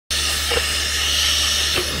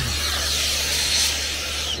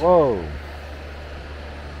Whoa.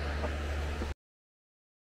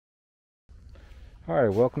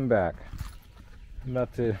 Alright, welcome back. I'm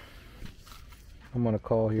on a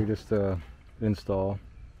call here just to installing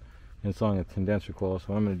a condenser coil. So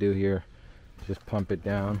what I'm going to do here is just pump it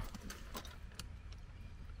down.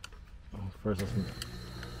 First, let's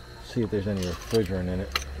see if there's any refrigerant in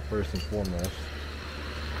it, first and foremost.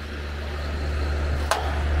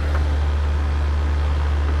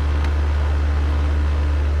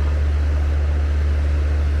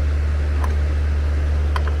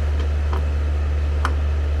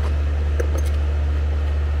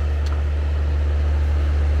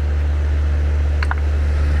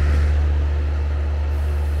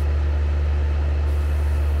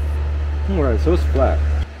 Alright, so it's flat.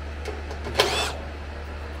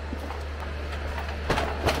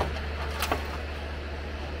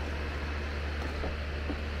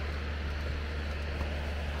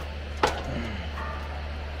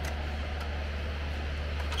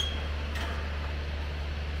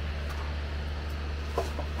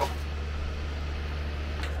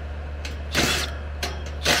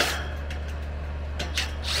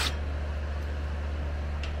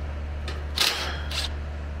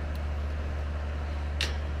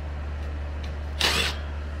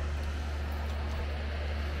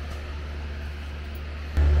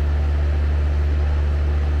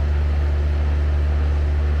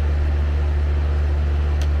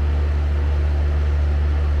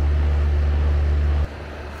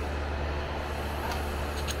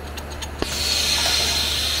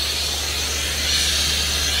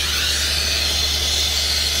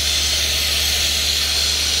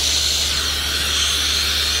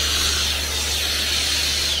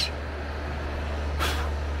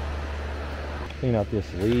 Clean out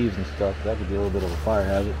this leaves and stuff. That could be a little bit of a fire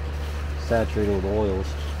hazard. Saturated with oils.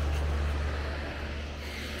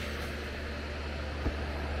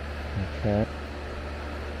 Okay.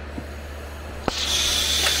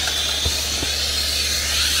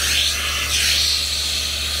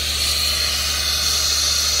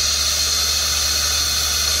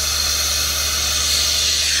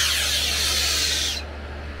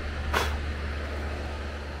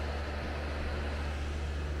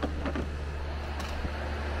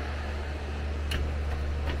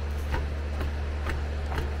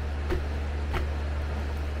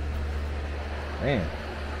 Man,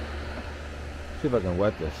 see if I can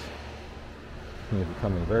wet this. It's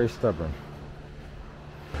becoming very stubborn.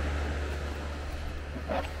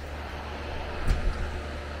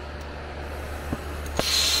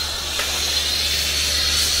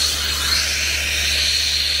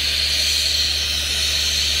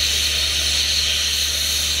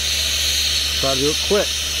 Try to do it quick.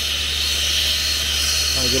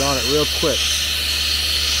 Try to get on it real quick.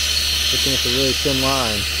 Good thing it's a really thin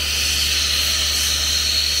line.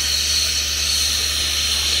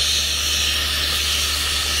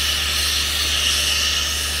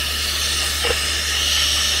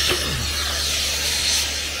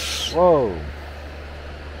 Whoa.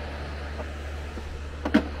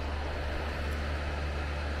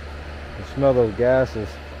 You smell those gases.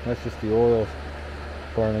 That's just the oil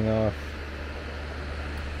burning off.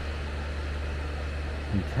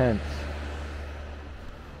 Intense.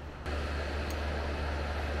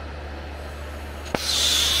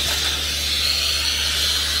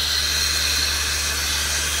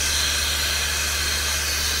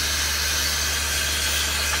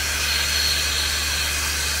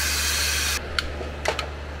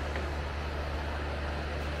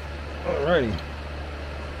 Alrighty,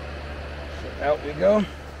 so out we go.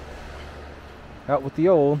 Out with the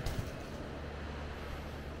old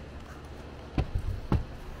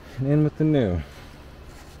and in with the new.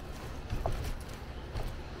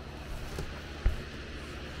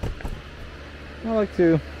 I like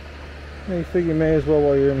to, you figure you may as well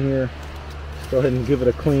while you're in here, just go ahead and give it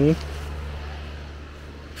a clean.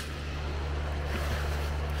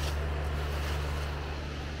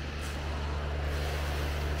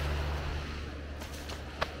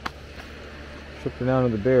 Strip her down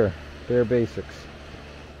to the bare basics.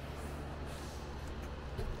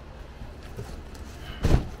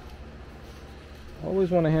 Always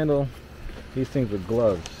want to handle these things with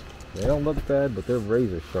gloves. They don't look bad, but they're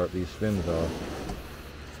razor sharp, these fins are.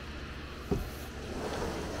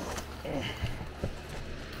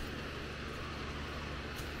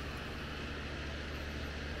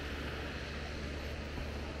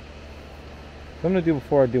 What I'm going to do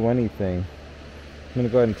before I do anything, I'm going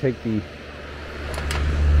to go ahead and take the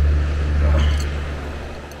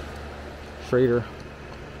Schrader.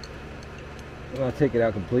 I'm going to take it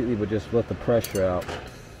out completely, but just let the pressure out.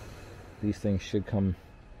 These things should come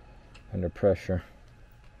under pressure.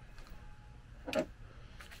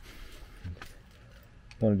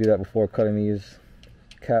 want to do that before cutting these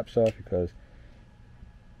caps off, because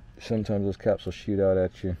sometimes those caps will shoot out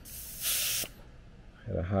at you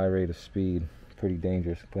at a high rate of speed. Pretty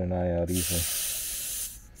dangerous. Put an eye out easily.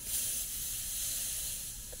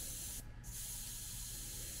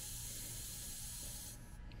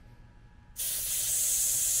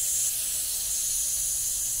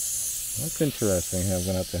 That's interesting. I'm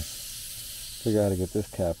gonna have to figure out how to get this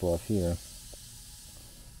cap off here.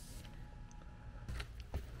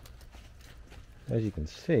 As you can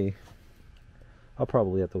see, I'll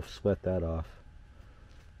probably have to sweat that off,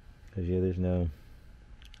 because yeah, there's no,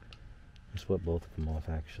 I sweat both of them off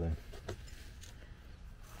actually.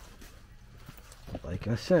 But like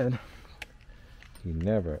I said, you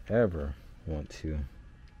never ever want to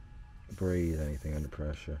braze anything under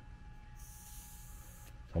pressure.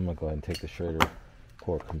 So I'm gonna go ahead and take the shredder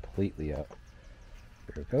core completely out.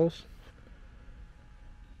 There it goes.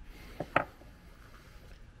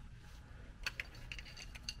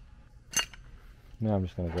 Now I'm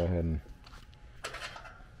just going to go ahead and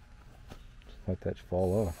let that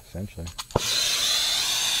fall off, essentially.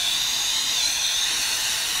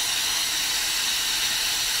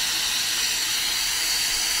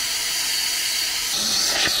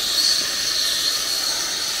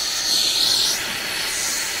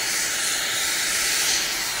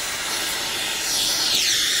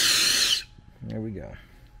 There we go.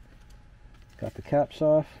 Got the caps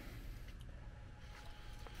off.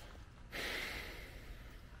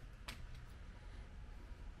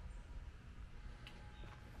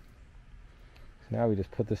 Now we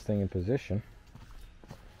just put this thing in position.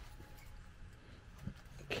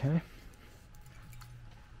 Okay.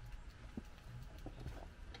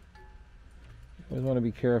 You always want to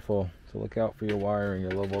be careful to look out for your wiring,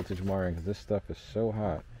 your low voltage wiring, because this stuff is so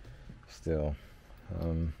hot still.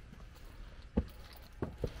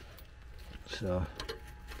 So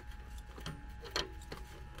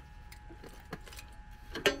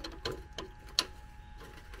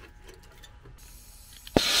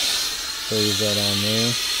leave that on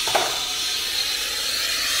there.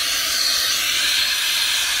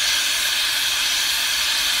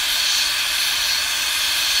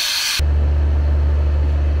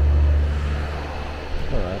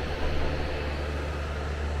 All right.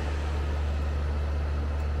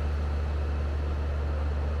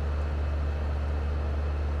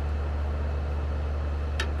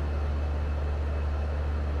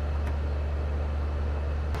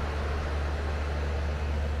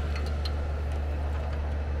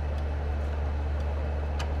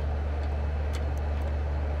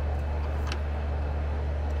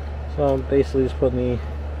 So I'm basically just putting the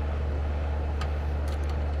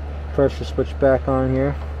pressure switch back on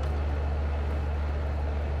here.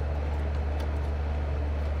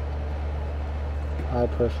 High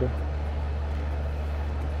pressure.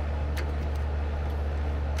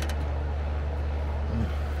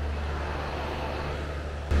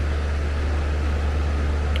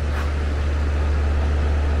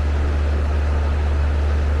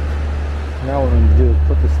 Now what I'm going to do is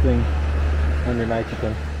put this thing under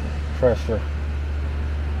nitrogen pressure.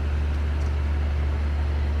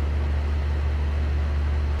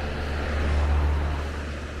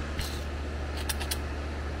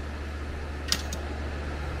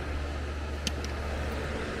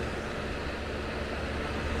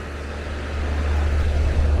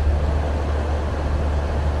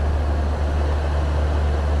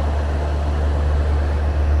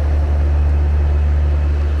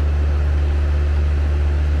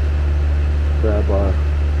 Grab our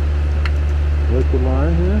liquid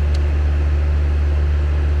line here.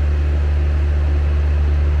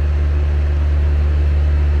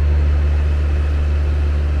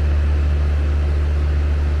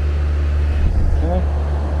 Okay.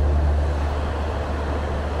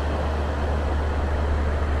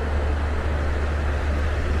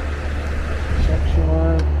 Section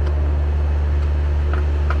line.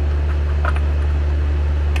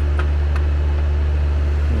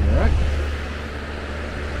 All right.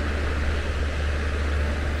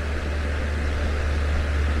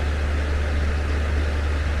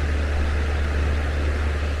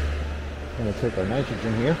 I'm going to take our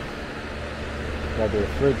nitrogen here, grab the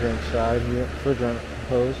refrigerant side here, refrigerant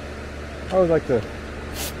hose. I always like to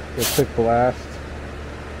do a quick blast,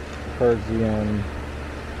 purge the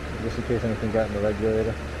just in case anything got in the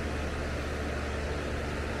regulator.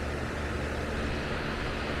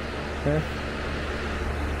 Okay.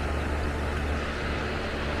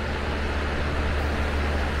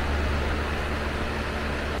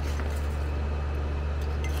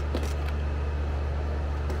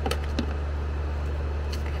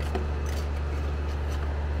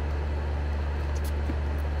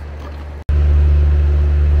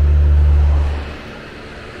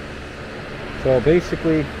 So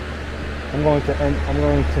basically, I'm going to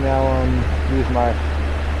now use my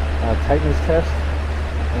tightness test,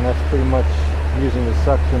 and that's pretty much using the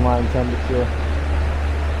suction line temperature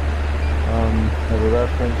as a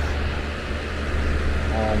reference.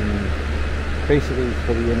 Basically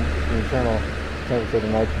for the internal temperature of the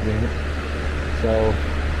nitrogen. So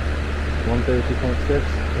 132.6,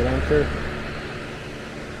 hit enter.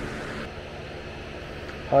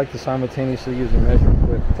 I like to simultaneously use a measure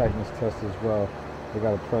quick tightness test as well. We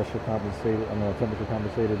got a pressure compensated, temperature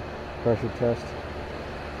compensated pressure test.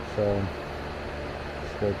 So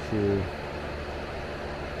let's go to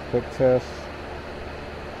quick test,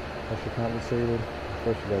 pressure compensated.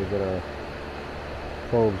 First we got to get our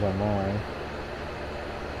probes online.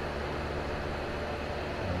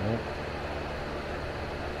 Alright.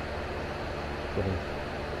 Get a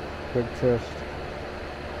quick test,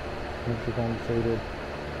 temperature compensated.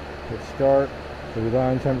 Hit start. So the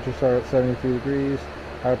line temperature start at 73 degrees,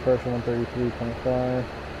 high pressure 133.5.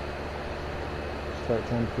 Start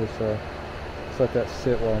temperature, so let's let that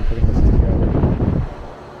sit while I'm putting this together.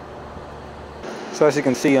 So as you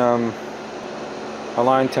can see, our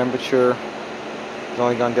line temperature has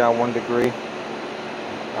only gone down 1 degree,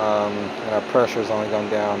 and our pressure has only gone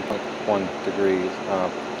down 0.1 degrees,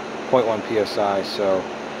 0.1 psi. So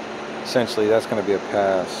essentially, that's going to be a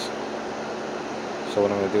pass. So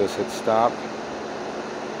what I'm going to do is hit stop.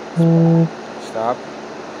 Stop.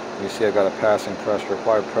 You see I've got a passing pressure,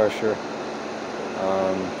 applied pressure,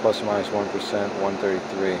 plus or minus 1%,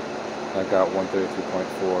 133. I got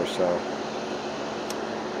 133.4. So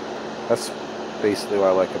that's basically what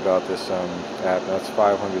I like about this app. That's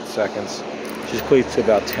 500 seconds, which equates to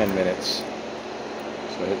about 10 minutes.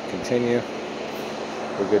 So hit continue.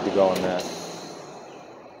 We're good to go on that.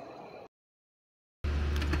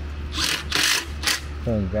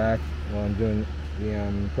 Going back while I'm doing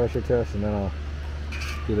the pressure test, and then I'll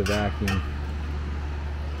do the vacuum.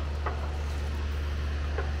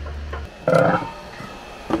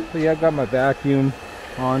 So yeah, I've got my vacuum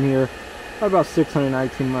on here, about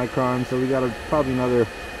 619 microns. So we got probably another,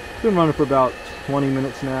 it's been running for about 20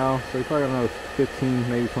 minutes now. So we probably got another 15,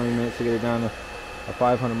 maybe 20 minutes to get it down to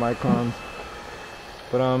 500 microns.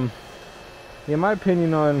 But yeah, my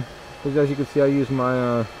opinion on, because as you can see, I use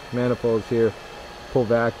my manifolds here, pull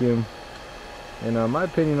vacuum, and my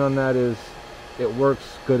opinion on that is it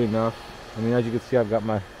works good enough. I mean, as you can see, I've got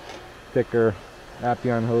my thicker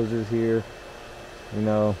Appion hoses here, you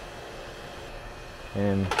know,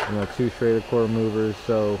 and 2 Schrader core movers.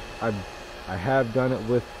 So I have done it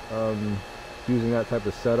with using that type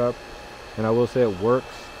of setup, and I will say it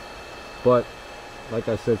works. But like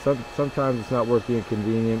I said, sometimes it's not worth the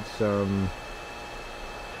inconvenience.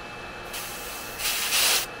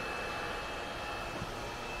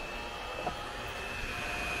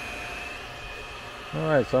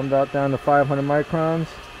 Alright, so I'm about down to 500 microns.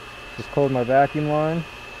 Just close my vacuum line.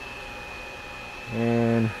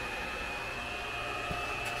 And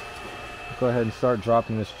go ahead and start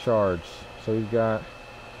dropping this charge. So we've got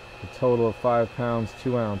a total of 5 pounds,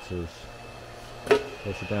 2 ounces.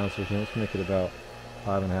 Place it down, so let's make it about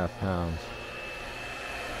 5.5 pounds.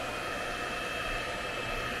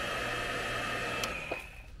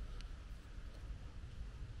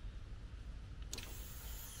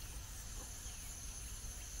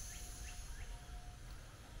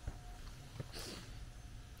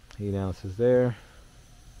 Eight ounces there.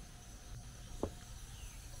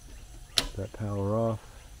 That power off.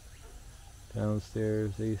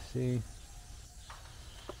 Downstairs AC.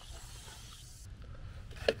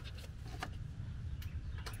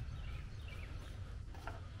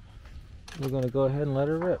 We're going to go ahead and let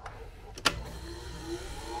her rip.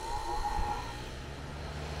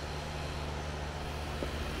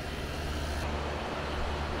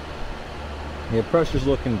 Yeah, pressure's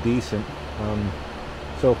looking decent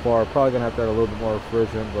so far. Probably going to have to add a little bit more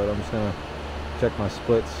refrigerant, but I'm just going to check my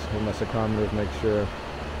splits with my psychrometer, make sure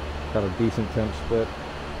got a decent temp split.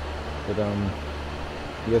 But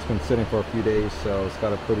yeah, it's been sitting for a few days, so it's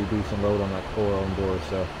got a pretty decent load on that coil on board.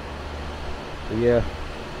 So yeah,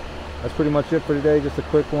 that's pretty much it for today. Just a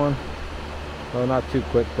quick one. Well, not too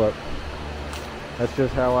quick, but that's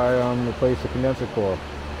just how I replace the condenser coil.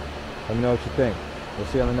 Let me know what you think. We'll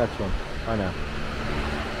see you on the next one. Bye now.